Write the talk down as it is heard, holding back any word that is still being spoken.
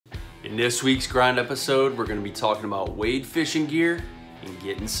In this week's grind episode, we're going to be talking about wade fishing gear and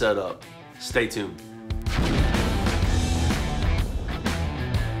getting set up. Stay tuned.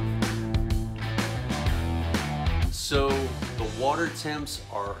 So the water temps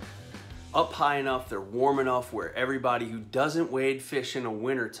are up high enough, they're warm enough where everybody who doesn't wade fish in the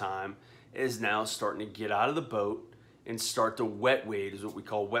winter time is now starting to get out of the boat and start to wet wade, is what we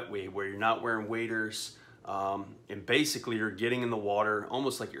call wet wade, where you're not wearing waders and basically you're getting in the water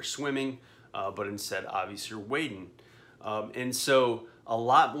almost like you're swimming, but instead obviously you're wading. And so a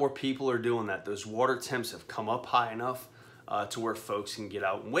lot more people are doing that. Those water temps have come up high enough to where folks can get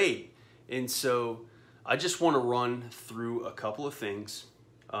out and wade. And so I just want to run through a couple of things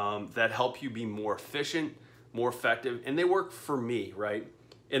that help you be more efficient, more effective, and they work for me, right?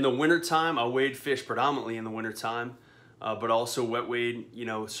 In the wintertime, I wade fish predominantly in the wintertime, but also wet wade, you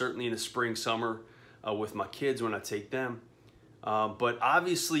know, certainly in the spring, summer with my kids when I take them. But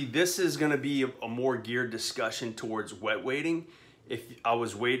obviously this is going to be a more geared discussion towards wet wading. If I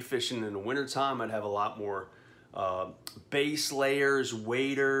was wade fishing in the wintertime, I'd have a lot more base layers,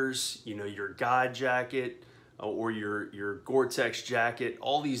 waders, you know, your guide jacket or your Gore-Tex jacket,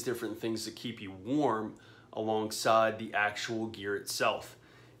 all these different things to keep you warm alongside the actual gear itself.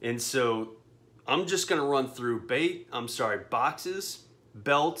 And so I'm just gonna run through boxes,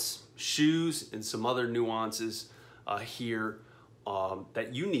 belts, shoes, and some other nuances here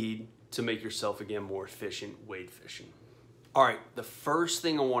that you need to make yourself, again, more efficient wade fishing. All right, the first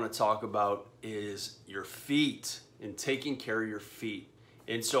thing I want to talk about is your feet and taking care of your feet.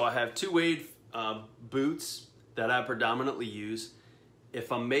 And so I have two wade boots that I predominantly use.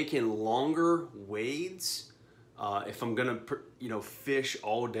 If I'm making longer wades, if I'm gonna fish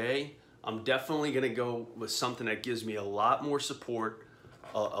all day, I'm definitely gonna go with something that gives me a lot more support,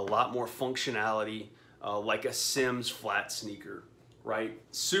 a lot more functionality, like a Simms flat sneaker, right?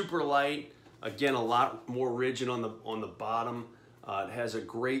 Super light. Again, a lot more rigid on the bottom. It has a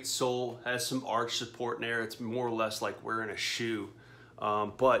great sole, has some arch support in there. It's more or less like wearing a shoe,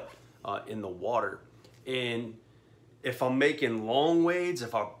 but in the water. And if I'm making long wades,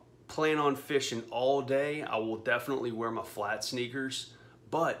 if I plan on fishing all day, I will definitely wear my flat sneakers.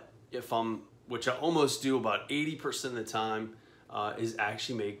 But if which I almost do about 80% of the time, is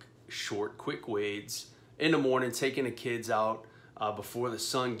actually make short, quick wades in the morning, taking the kids out before the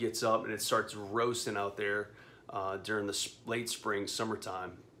sun gets up and it starts roasting out there during the late spring,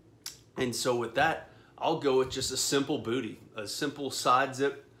 summertime. And so with that, I'll go with just a simple booty, a simple side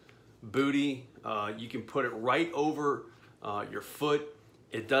zip booty. You can put it right over your foot.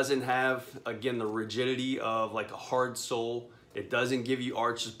 It doesn't have, again, the rigidity of like a hard sole. It doesn't give you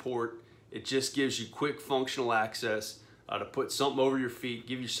arch support. It just gives you quick functional access to put something over your feet,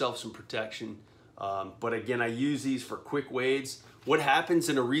 give yourself some protection. But again, I use these for quick wades. What happens,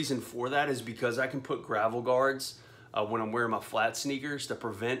 and a reason for that, is because I can put gravel guards when I'm wearing my flat sneakers to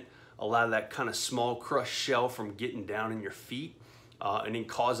prevent a lot of that kind of small crushed shell from getting down in your feet and then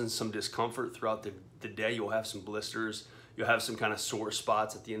causing some discomfort throughout the day. You'll have some blisters, you'll have some kind of sore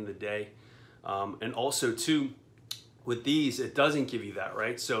spots at the end of the day. And also too, with these, it doesn't give you that,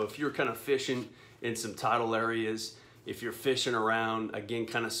 right? So if you're kind of fishing in some tidal areas, if you're fishing around, again,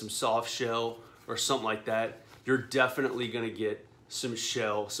 kind of some soft shell or something like that, you're definitely gonna get some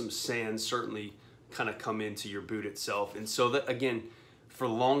shell, some sand certainly kind of come into your boot itself. And so that, again, for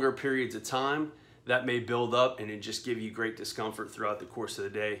longer periods of time, that may build up and it just give you great discomfort throughout the course of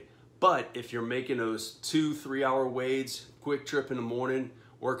the day. But if you're making those 2-3 hour wades, quick trip in the morning,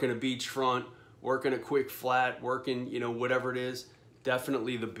 working a beachfront, working a quick flat, working, you know, whatever it is,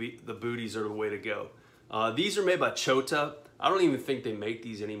 definitely the booties are the way to go. These are made by Chota. I don't even think they make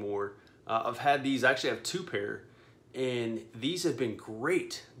these anymore. I've had these, I actually have 2 pair, and these have been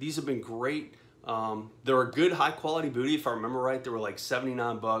great. These have been great. They're a good high quality booty. If I remember right, they were like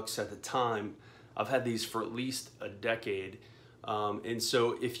 79 bucks at the time. I've had these for at least a decade. And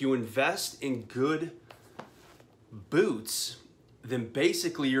so if you invest in good boots, then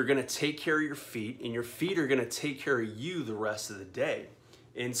basically you're gonna take care of your feet, and your feet are gonna take care of you the rest of the day.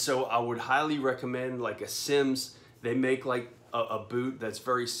 And so I would highly recommend like a Simms. They make like a boot that's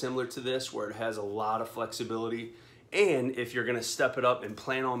very similar to this, where it has a lot of flexibility. And if you're gonna step it up and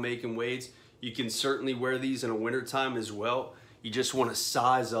plan on making wades, you can certainly wear these in the wintertime as well. You just wanna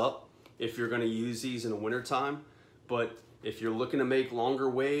size up if you're gonna use these in the wintertime. But if you're looking to make longer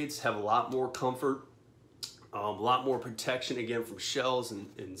wades, have a lot more comfort, a lot more protection, again, from shells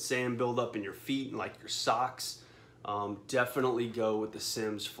and sand buildup in your feet and like your socks, definitely go with the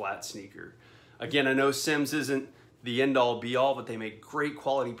Simms flat sneaker. Again, I know Simms isn't the end all be all, but they make great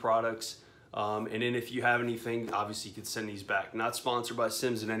quality products. And then if you have anything, obviously you could send these back. Not sponsored by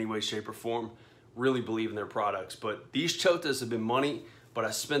Simms in any way, shape, or form. Really believe in their products. But these chotas have been money, but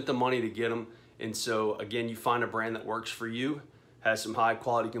I spent the money to get them. And so again, you find a brand that works for you, has some high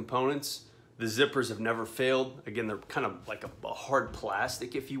quality components. The zippers have never failed. Again, they're kind of like a hard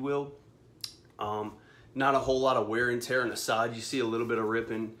plastic, if you will. Not a whole lot of wear and tear on the side. You see a little bit of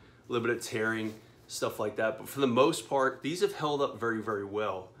ripping, a little bit of tearing, stuff like that. But for the most part, these have held up very, very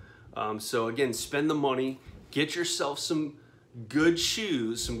well. So again, spend the money, get yourself some good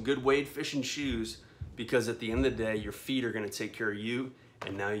shoes, some good wade fishing shoes, because at the end of the day, your feet are gonna take care of you,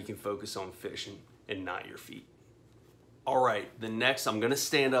 and now you can focus on fishing and not your feet. All right, the next, I'm gonna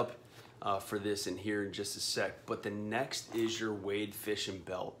stand up for this in here in just a sec, but the next is your wade fishing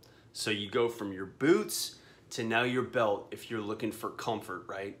belt. So you go from your boots to now your belt if you're looking for comfort,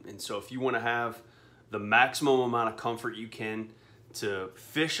 right? And so if you wanna have the maximum amount of comfort you can to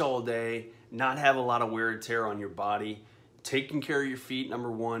fish all day, not have a lot of wear and tear on your body, taking care of your feet,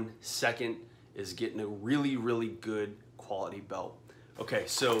 number one. Second is getting a really, really good quality belt. Okay,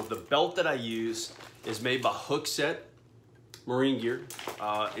 so the belt that I use is made by Hookset Marine Gear.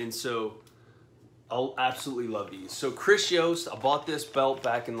 And so I'll absolutely love these. So Chris Yost, I bought this belt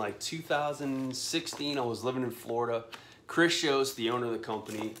back in like 2016. I was living in Florida. Chris Yost, the owner of the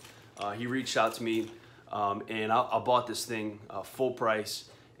company, he reached out to me and I bought this thing full price.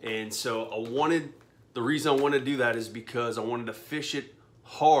 And so the reason I wanted to do that is because I wanted to fish it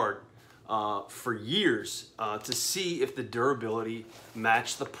hard for years to see if the durability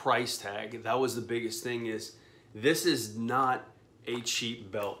matched the price tag. That was the biggest thing. Is this is not a cheap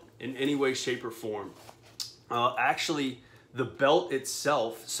belt in any way, shape, or form. Actually, the belt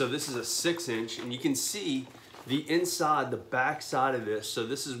itself, so this is a 6-inch, and you can see the inside, the back side of this. So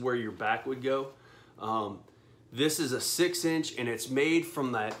this is where your back would go. This is a 6-inch, and it's made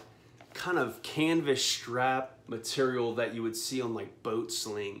from that kind of canvas strap material that you would see on like boat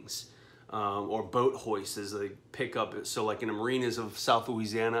slings or boat hoists as they pick up. So like in the marinas of South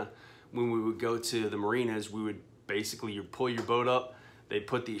Louisiana, when we would go to the marinas, we would basically, you'd pull your boat up, they'd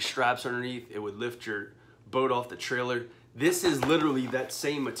put these straps underneath, it would lift your boat off the trailer. This is literally that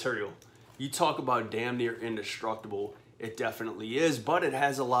same material. You talk about damn near indestructible, it definitely is, but it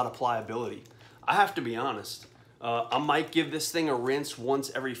has a lot of pliability. I have to be honest, I might give this thing a rinse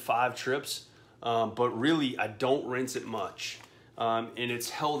once every 5 trips, but really I don't rinse it much. And it's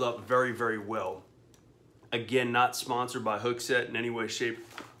held up very, very well. Again, not sponsored by Hookset in any way, shape,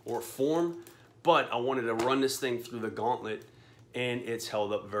 or form, but I wanted to run this thing through the gauntlet, and it's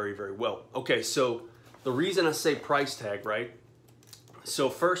held up very, very well. Okay, so the reason I say price tag, right? So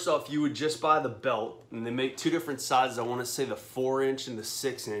first off, you would just buy the belt, and they make 2 different sizes. I want to say the 4-inch and the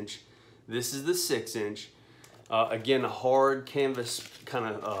 6-inch. This is the 6-inch. Again, a hard canvas kind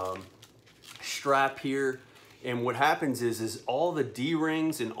of strap here. And what happens is all the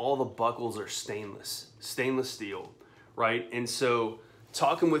D-rings and all the buckles are stainless steel, right? And so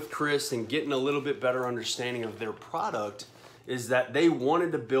talking with Chris and getting a little bit better understanding of their product is that they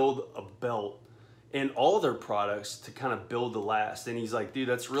wanted to build a belt in all their products to kind of build to last. And he's like, dude,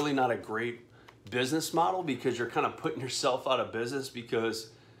 that's really not a great business model, because you're kind of putting yourself out of business, because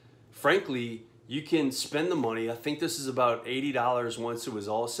frankly, you can spend the money. I think this is about $80 once it was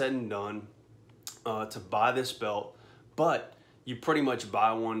all said and done to buy this belt, but you pretty much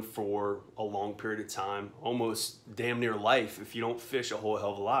buy one for a long period of time, almost damn near life if you don't fish a whole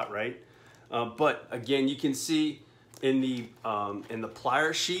hell of a lot, right? But again, you can see in the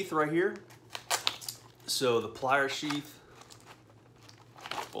plier sheath right here. So the plier sheath,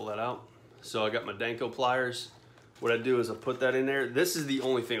 pull that out. So I got my Danko pliers. What I do is I put that in there. This is the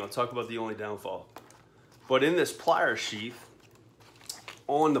only thing, I'll talk about the only downfall. But in this plier sheath,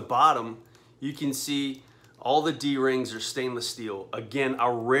 on the bottom, you can see all the D-rings are stainless steel. Again, I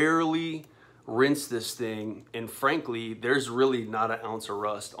rarely rinse this thing, and frankly, there's really not an ounce of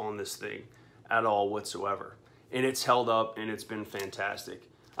rust on this thing at all whatsoever. And it's held up, and it's been fantastic.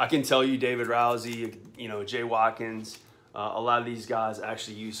 I can tell you, David Rousey, Jay Watkins, a lot of these guys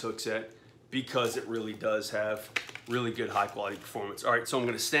actually use Hookset because it really does have really good high quality performance. All right, so I'm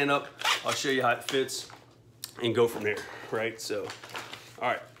gonna stand up, I'll show you how it fits and go from there, right? So, all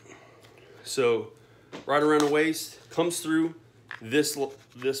right. So right around the waist, comes through this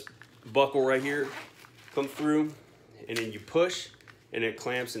buckle right here, come through, and then you push, and it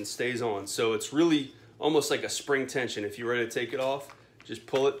clamps and stays on. So it's really almost like a spring tension. If you're ready to take it off, just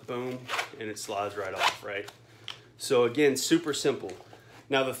pull it, boom, and it slides right off, right? So again, super simple.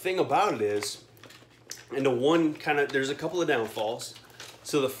 Now the thing about it is, and there's a couple of downfalls.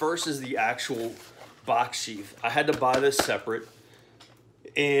 So the first is the actual box sheath. I had to buy this separate,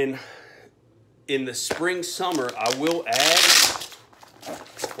 and in the spring, summer, I will add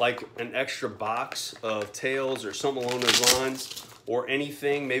like an extra box of tails or something along those lines, or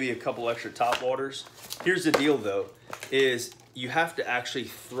anything, maybe a couple extra top waters. Here's the deal though, is you have to actually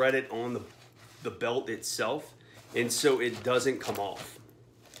thread it on the belt itself, and so it doesn't come off,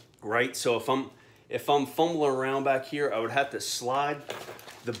 right? So if I'm fumbling around back here, I would have to slide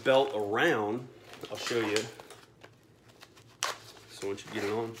the belt around. I'll show you. So once you get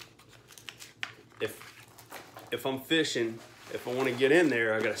it on, if I'm fishing, if I want to get in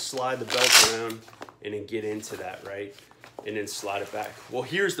there, I got to slide the belt around and then get into that, right? And then slide it back. Well,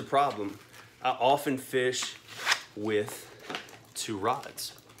 here's the problem. I often fish with 2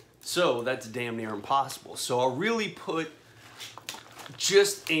 rods. So that's damn near impossible. So I'll really put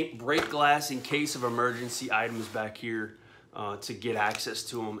just a break glass in case of emergency items back here to get access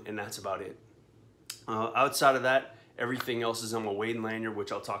to them, and that's about it. Outside of that, everything else is on my wading lanyard,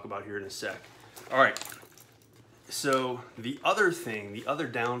 which I'll talk about here in a sec. All right. So the other thing, the other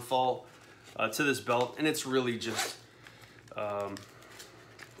downfall to this belt, and it's really just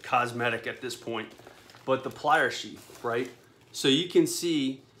cosmetic at this point, but the plier sheath, right? So you can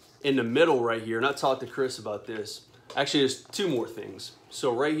see in the middle right here, and I talked to Chris about this. Actually, there's 2 more things.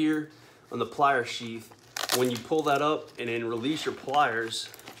 So right here on the plier sheath, when you pull that up and then release your pliers,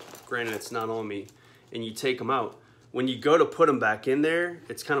 granted it's not on me, and you take them out, when you go to put them back in there,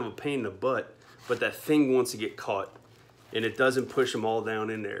 it's kind of a pain in the butt, but that thing wants to get caught and it doesn't push them all down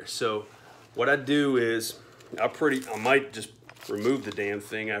in there. So what I do is, I might just remove the damn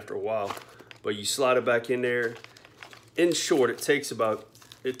thing after a while, but you slide it back in there. In short, it takes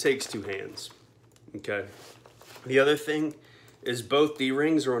 2 hands, okay? The other thing is both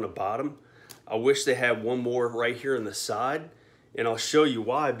D-rings are on the bottom. I wish they had one more right here on the side, and I'll show you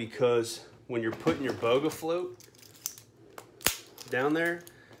why, because when you're putting your boga float down there,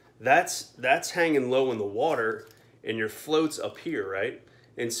 that's hanging low in the water and your float's up here, right?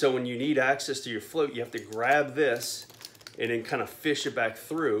 And so when you need access to your float, you have to grab this and then kind of fish it back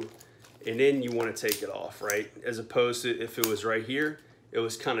through, and then you want to take it off, right? As opposed to if it was right here, it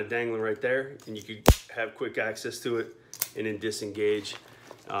was kind of dangling right there, and you could have quick access to it and then disengage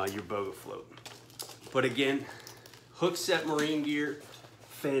your boga float. But again, Hookset marine gear,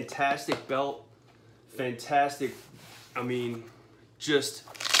 fantastic belt, fantastic, I mean, just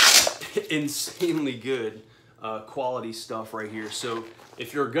insanely good quality stuff right here. So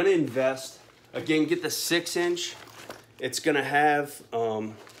if you're gonna invest, again, get the 6-inch. It's gonna have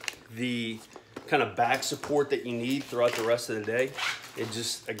the kind of back support that you need throughout the rest of the day. It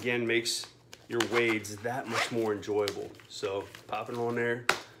just, again, makes your wades that much more enjoyable. So pop it on there,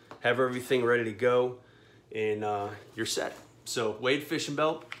 have everything ready to go, and you're set. So wade fishing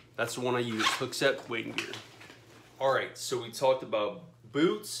belt, that's the one I use, Hookset wading gear. All right, so we talked about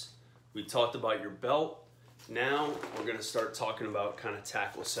boots, we talked about your belt. Now we're gonna start talking about kind of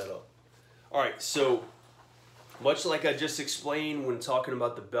tackle setup. All right, so much like I just explained when talking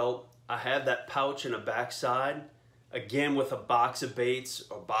about the belt, I have that pouch in the back side, again with a box of baits,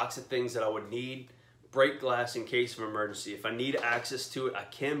 a box of things that I would need, break glass in case of emergency. If I need access to it, I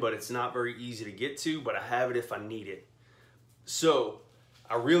can, but it's not very easy to get to, but I have it if I need it. So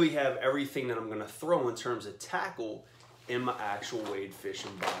I really have everything that I'm gonna throw in terms of tackle in my actual wade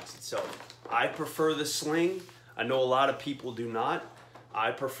fishing box itself. I prefer the Sling. I know a lot of people do not.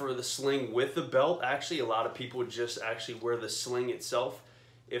 I prefer the Sling with the belt. Actually, a lot of people just actually wear the Sling itself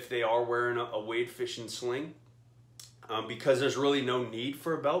if they are wearing a wade fishing sling, because there's really no need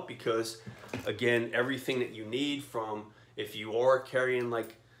for a belt, because again, everything that you need, from if you are carrying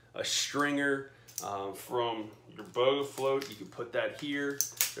like a stringer from your boga float, you can put that here.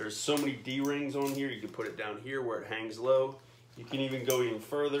 There's so many D-rings on here. You can put it down here where it hangs low. You can even go even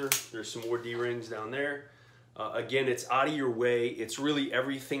further. There's some more D-rings down there. Again, it's out of your way. It's really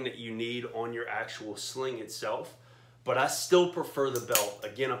everything that you need on your actual sling itself. But I still prefer the belt.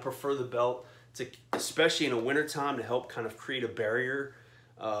 Again, I prefer the belt, to, especially in the wintertime, to help kind of create a barrier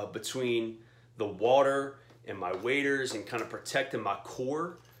between the water and my waders and kind of protecting my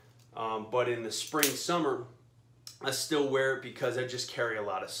core. But in the spring, summer, I still wear it because I just carry a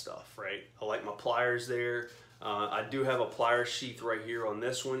lot of stuff, right? I like my pliers there. I do have a plier sheath right here on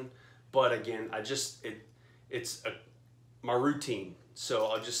this one. But again, it's my routine. So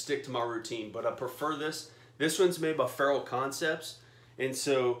I'll just stick to my routine. But I prefer this. This one's made by Feral Concepts. And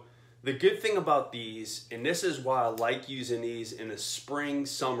so the good thing about these, and this is why I like using these in the spring,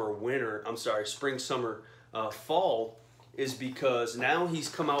 summer, winter, I'm sorry, spring, summer, fall, is because now he's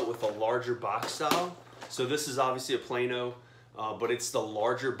come out with a larger box style. So this is obviously a Plano, but it's the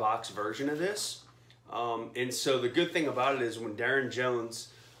larger box version of this. And so the good thing about it is when Darren Jones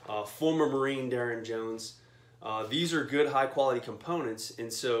former Marine Darren Jones. These are good high quality components,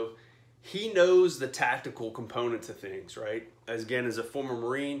 and so he knows the tactical component to things, right? Again, as a former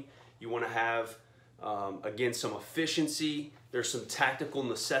Marine, you want to have, again, some efficiency. There's some tactical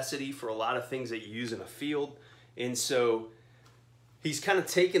necessity for a lot of things that you use in a field. And so he's kind of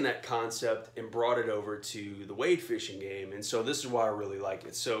taken that concept and brought it over to the wade fishing game. And so this is why I really like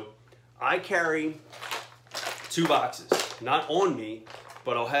it. So I carry 2 boxes, not on me,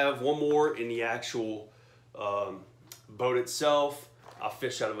 but I'll have one more in the actual boat itself. I'll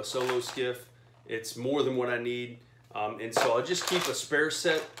fish out of a solo skiff. It's more than what I need. And so I'll just keep a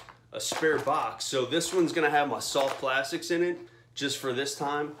spare box. So this one's gonna have my soft plastics in it just for this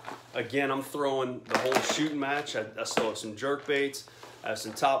time. Again, I'm throwing the whole shooting match. I still have some jerk baits. I have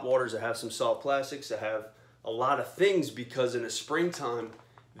some top waters. I have some soft plastics. I have a lot of things because in the springtime,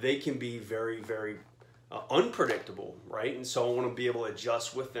 they can be very, very unpredictable, right? And so I want to be able to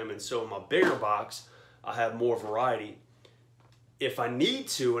adjust with them. And so in my bigger box, I have more variety. If I need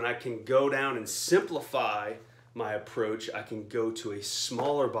to, and I can go down and simplify my approach, I can go to a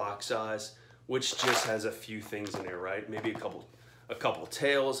smaller box size, which just has a few things in there, right? Maybe a couple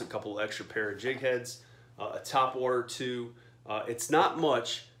tails, a couple extra pair of jig heads, a top water or 2. It's not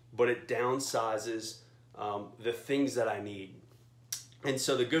much, but it downsizes the things that I need. And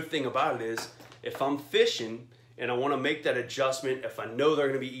so the good thing about it is, if I'm fishing and I want to make that adjustment, if I know they're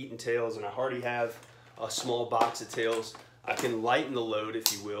going to be eating tails and I already have a small box of tails, I can lighten the load,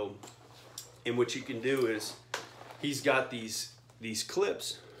 if you will. And what you can do is, he's got these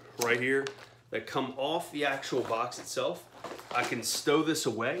clips right here that come off the actual box itself. I can stow this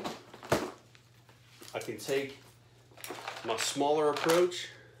away. I can take my smaller approach.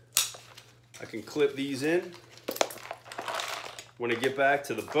 I can clip these in. When I get back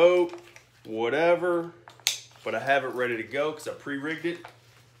to the boat, whatever, but I have it ready to go because I pre-rigged it.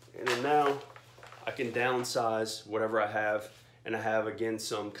 And then now I can downsize whatever I have, and I have, again,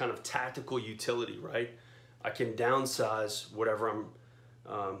 some kind of tactical utility, right? I can downsize whatever I'm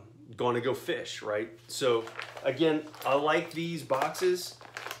going to go fish, right? So again, I like these boxes.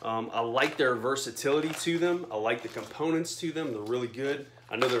 I like their versatility to them. I like the components to them. They're really good.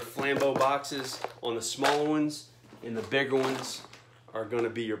 I know they're flambeau boxes on the smaller ones, and the bigger ones are going to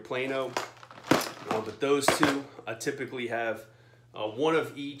be your Plano. But those 2, I typically have one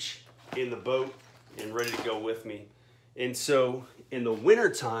of each in the boat and ready to go with me. And so in the winter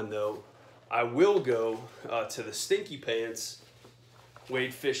time, though, I will go to the Stinky Pants,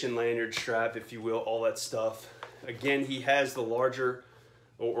 wade fishing lanyard strap, if you will, all that stuff. Again, he has the larger,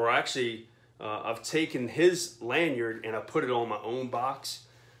 or actually, I've taken his lanyard and I put it on my own box.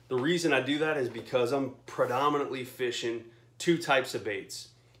 The reason I do that is because I'm predominantly fishing 2 types of baits.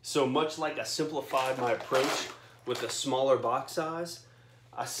 So much like I simplified my approach with a smaller box size,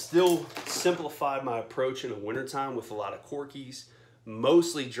 I still simplified my approach in the wintertime with a lot of corkies,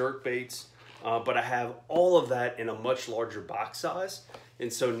 mostly jerk baits, but I have all of that in a much larger box size.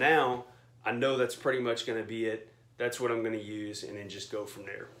 And so now I know that's pretty much going to be it. That's what I'm going to use, and then just go from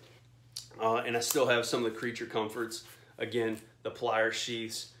there. And I still have some of the creature comforts. Again, the plier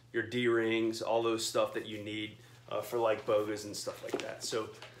sheaths, your D-rings, all those stuff that you need for like bogas and stuff like that. So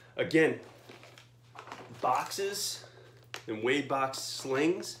again, boxes and wade box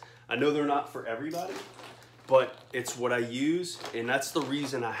slings, I know they're not for everybody, but it's what I use, and that's the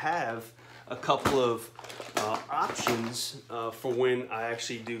reason I have a couple of options for when I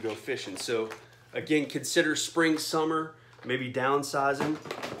actually do go fishing. So again, consider spring, summer, maybe downsizing,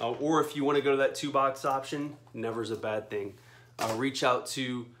 or if you want to go to that 2-box option, never's a bad thing. Reach out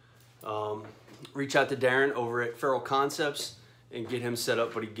to Darren over at Feral Concepts and get him set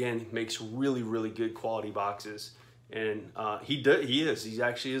up. But again, he makes really, really good quality boxes, and he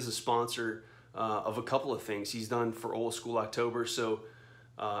actually is a sponsor of a couple of things. He's done for Old School October, so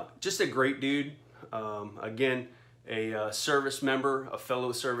just a great dude. Again, a service member, a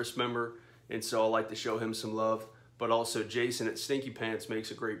fellow service member, and so I like to show him some love. But also Jason at Stinky Pants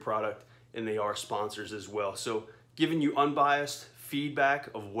makes a great product, and they are sponsors as well. So giving you unbiased feedback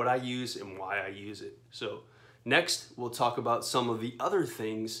of what I use and why I use it. So next, we'll talk about some of the other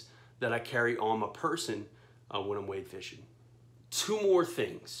things that I carry on my person when I'm wade fishing. 2 more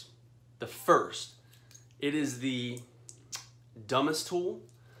things. The first, it is the dumbest tool,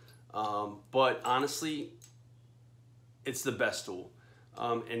 but honestly, it's the best tool.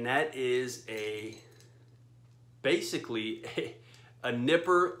 And that is basically a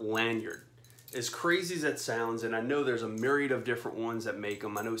nipper lanyard. As crazy as that sounds, and I know there's a myriad of different ones that make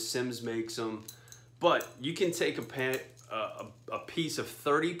them. I know Sims makes them, but you can take a piece of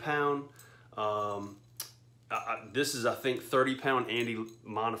 30-pound this is, I think, 30-pound Andy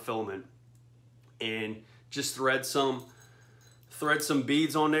monofilament, and just thread some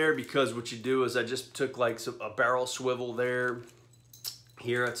beads on there, because what you do is I just took like a barrel swivel there.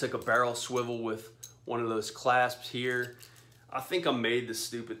 Here I took a barrel swivel with one of those clasps here. I think I made this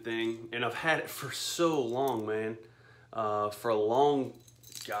stupid thing, and I've had it for so long, man. For a long,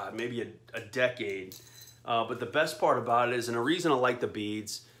 God, maybe a decade. But the best part about it is, and the reason I like the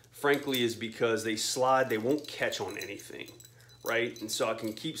beads, frankly, is because they slide, they won't catch on anything, right? And so I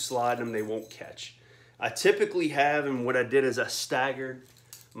can keep sliding them, they won't catch. I typically have, and what I did is I staggered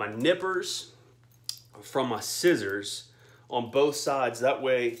my nippers from my scissors on both sides. That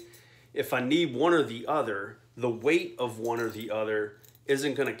way, if I need one or the other, the weight of one or the other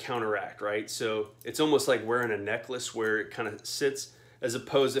isn't gonna counteract, right? So it's almost like wearing a necklace where it kind of sits, as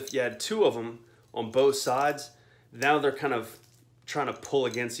opposed if you had two of them on both sides, now they're kind of trying to pull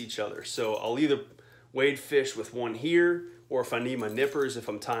against each other. So I'll either wade fish with one here, or if I need my nippers, if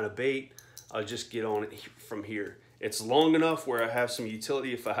I'm tying a bait, I'll just get on it from here. It's long enough where I have some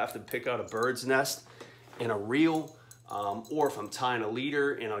utility if I have to pick out a bird's nest in a reel, or if I'm tying a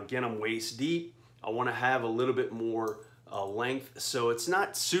leader and again, I'm waist deep, I wanna have a little bit more length. So it's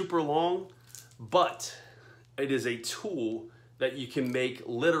not super long, but it is a tool that you can make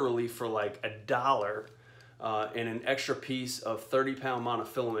literally for like $1 and an extra piece of 30-pound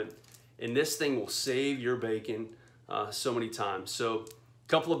monofilament. And this thing will save your bacon so many times. So a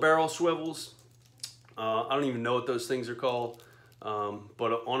couple of barrel swivels. I don't even know what those things are called,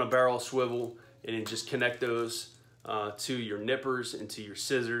 but on a barrel swivel, and then just connect those to your nippers and to your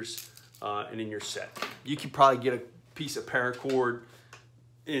scissors, and then you're set. You could probably get a piece of paracord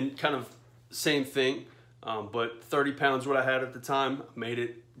in kind of same thing, but 30 pounds what I had at the time. Made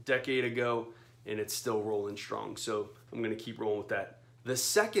it a decade ago, and it's still rolling strong. So I'm gonna keep rolling with that. The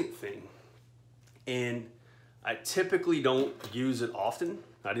second thing, and I typically don't use it often.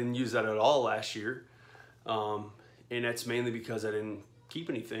 I didn't use that at all last year, and that's mainly because I didn't keep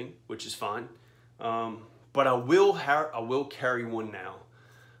anything, which is fine. But I will carry one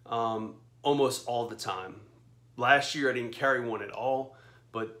now, almost all the time. Last year I didn't carry one at all,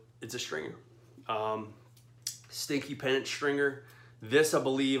 but it's a stringer. Stinky pennant stringer. This, I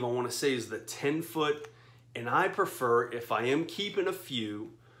believe, I want to say is the 10-foot, and I prefer, if I am keeping a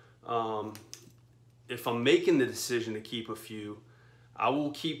few, if I'm making the decision to keep a few, I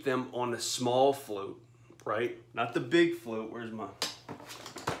will keep them on a small float, right? Not the big float. Where's my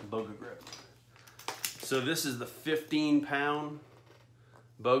boga grip? So this is the 15-pound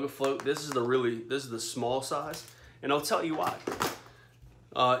boga float. This is the small size, and I'll tell you why.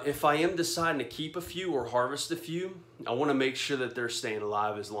 If I am deciding to keep a few or harvest a few, I want to make sure that they're staying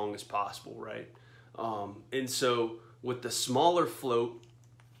alive as long as possible, right? And so with the smaller float,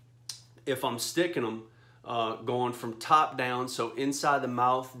 if I'm sticking them, going from top down, so inside the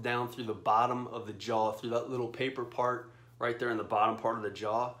mouth, down through the bottom of the jaw, through that little paper part right there in the bottom part of the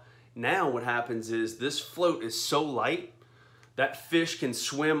jaw. Now what happens is this float is so light that fish can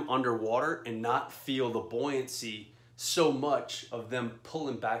swim underwater and not feel the buoyancy so much of them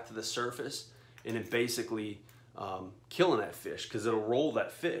pulling back to the surface, and it basically killing that fish, because it'll roll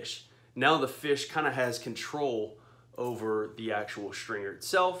that fish. Now the fish kind of has control over the actual stringer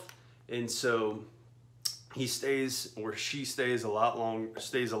itself, and so he stays, or she stays alive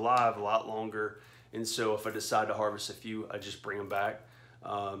a lot longer. And so if I decide to harvest a few, I just bring them back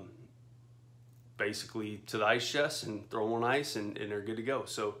basically to the ice chest and throw them on ice, and they're good to go.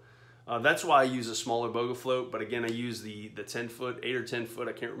 So that's why I use a smaller boga float. But again, I use the 10-foot, 8 or 10 foot,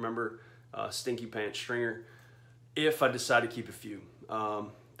 I can't remember, Stinky pant stringer if I decide to keep a few.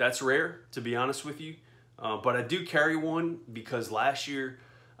 That's rare, to be honest with you, but I do carry one, because last year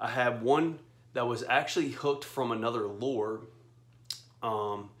I had one that was actually hooked from another lure,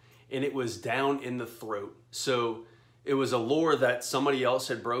 and it was down in the throat. So it was a lure that somebody else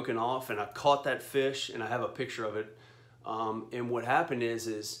had broken off, and I caught that fish, and I have a picture of it. And what happened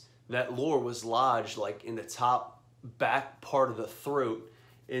is that lure was lodged like in the top back part of the throat.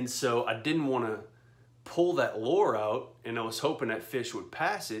 And so I didn't want to pull that lure out, and I was hoping that fish would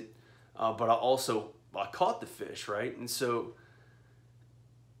pass it, but I caught the fish, right? And so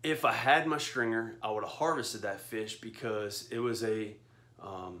if I had my stringer, I would have harvested that fish, because it was a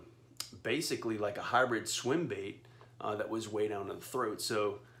basically like a hybrid swim bait that was way down in the throat.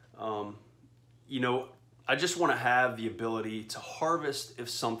 So, you know, I just want to have the ability to harvest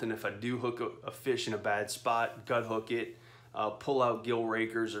if I do hook a fish in a bad spot, gut hook it, pull out gill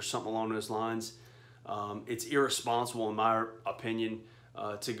rakers or something along those lines. It's irresponsible, in my opinion,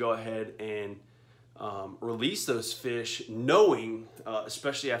 to go ahead and release those fish, knowing,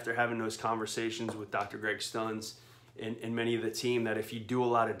 especially after having those conversations with Dr. Greg Stuns and many of the team, that if you do a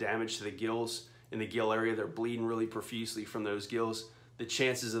lot of damage to the gills in the gill area, they're bleeding really profusely from those gills, the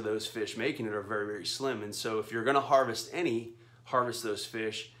chances of those fish making it are very, very slim. And so if you're gonna harvest those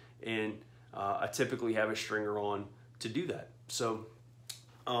fish, and I typically have a stringer on to do that. So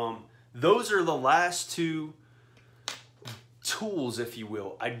those are the last two tools, if you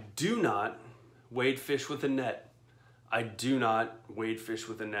will. I do not wade fish with a net. I do not wade fish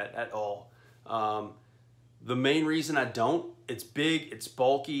with a net at all. The main reason I don't, it's big, it's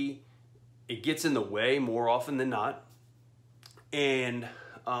bulky, it gets in the way more often than not. And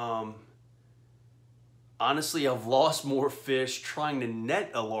honestly, I've lost more fish trying to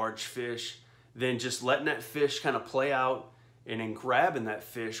net a large fish than just letting that fish kind of play out and then grabbing that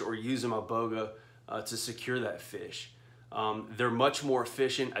fish or using my boga to secure that fish. They're much more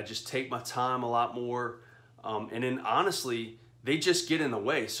efficient. I just take my time a lot more. And then honestly, they just get in the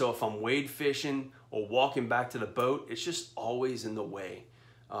way. So if I'm wade fishing or walking back to the boat, it's just always in the way.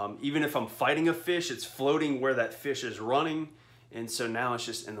 Even if I'm fighting a fish, it's floating where that fish is running. And so now it's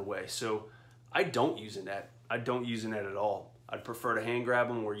just in the way. So I don't use a net. I don't use a net at all. I'd prefer to hand grab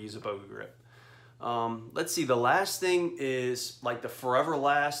them or use a boga grip. Let's see, the last thing is like the Forever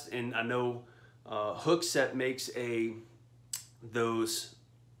Last, and I know Hookset makes those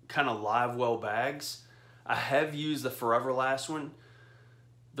kind of live well bags. I have used the Forever Last one.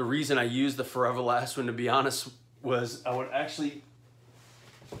 The reason I used the Forever Last one, to be honest, was I would actually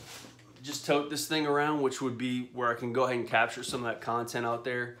just tote this thing around, which would be where I can go ahead and capture some of that content out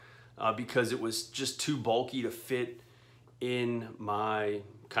there, because it was just too bulky to fit in my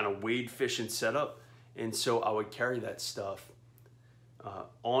kind of wade fishing setup. And so I would carry that stuff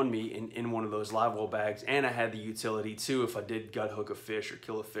on me in one of those live well bags. And I had the utility too if I did gut hook a fish or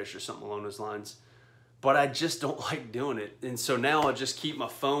kill a fish or something along those lines. But I just don't like doing it. And so now I just keep my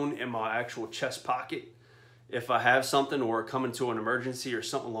phone in my actual chest pocket if I have something or come into an emergency or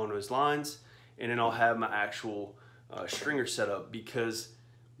something along those lines. And then I'll have my actual stringer set up, because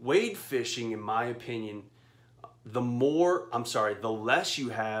wade fishing, in my opinion, the less you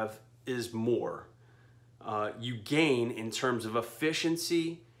have is more. You gain in terms of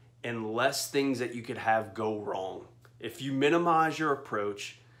efficiency and less things that you could have go wrong. If you minimize your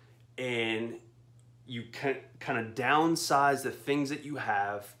approach and you can kind of downsize the things that you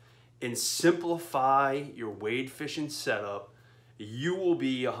have and simplify your wade fishing setup, you will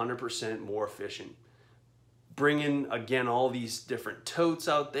be 100% more efficient. Bringing, again, all these different totes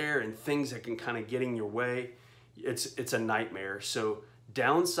out there and things that can kind of get in your way, it's a nightmare. So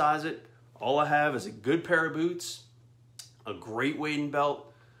downsize it. All I have is a good pair of boots, a great wading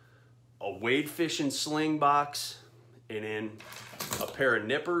belt, a wade fishing sling box, and then a pair of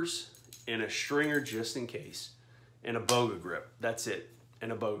nippers and a stringer just in case, and a boga grip. That's it.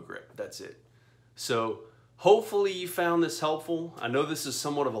 And a boga grip. That's it. So hopefully you found this helpful. I know this is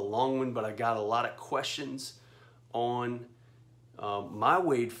somewhat of a long one, but I got a lot of questions on my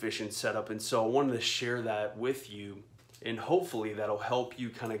wade fishing setup, and so I wanted to share that with you, and hopefully that'll help you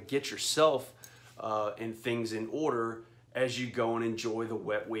kind of get yourself and things in order as you go and enjoy the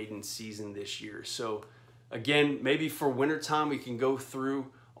wet wading season this year. So again, maybe for wintertime we can go through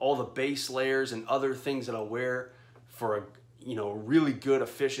all the base layers and other things that I'll wear for a really good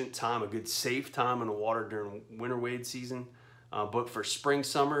efficient time, a good safe time in the water during winter wade season. But for spring,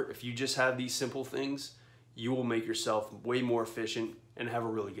 summer, if you just have these simple things, you will make yourself way more efficient and have a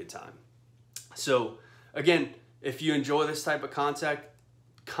really good time. So again, if you enjoy this type of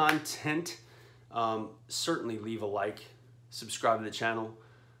content, certainly leave a like, subscribe to the channel,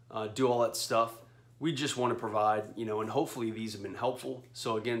 do all that stuff. We just want to provide, and hopefully these have been helpful.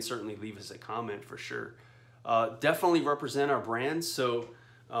 So again, certainly leave us a comment for sure. Definitely represent our brands. So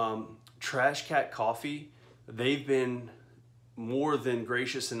Trash Cat Coffee, they've been more than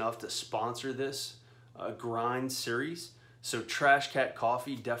gracious enough to sponsor this grind series. So Trash Cat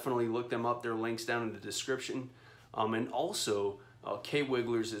Coffee, definitely look them up. Their links down in the description. And also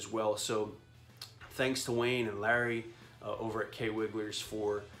KWigglers as well. So thanks to Wayne and Larry over at KWigglers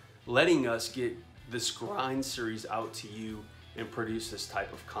for letting us get this grind series out to you and produce this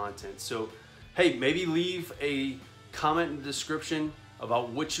type of content. So hey, maybe leave a comment in the description about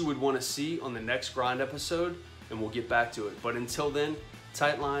what you would want to see on the next grind episode, and we'll get back to it. But until then,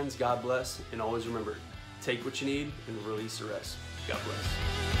 tight lines, God bless, and always remember, take what you need and release the rest. God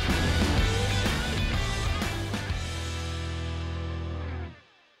bless.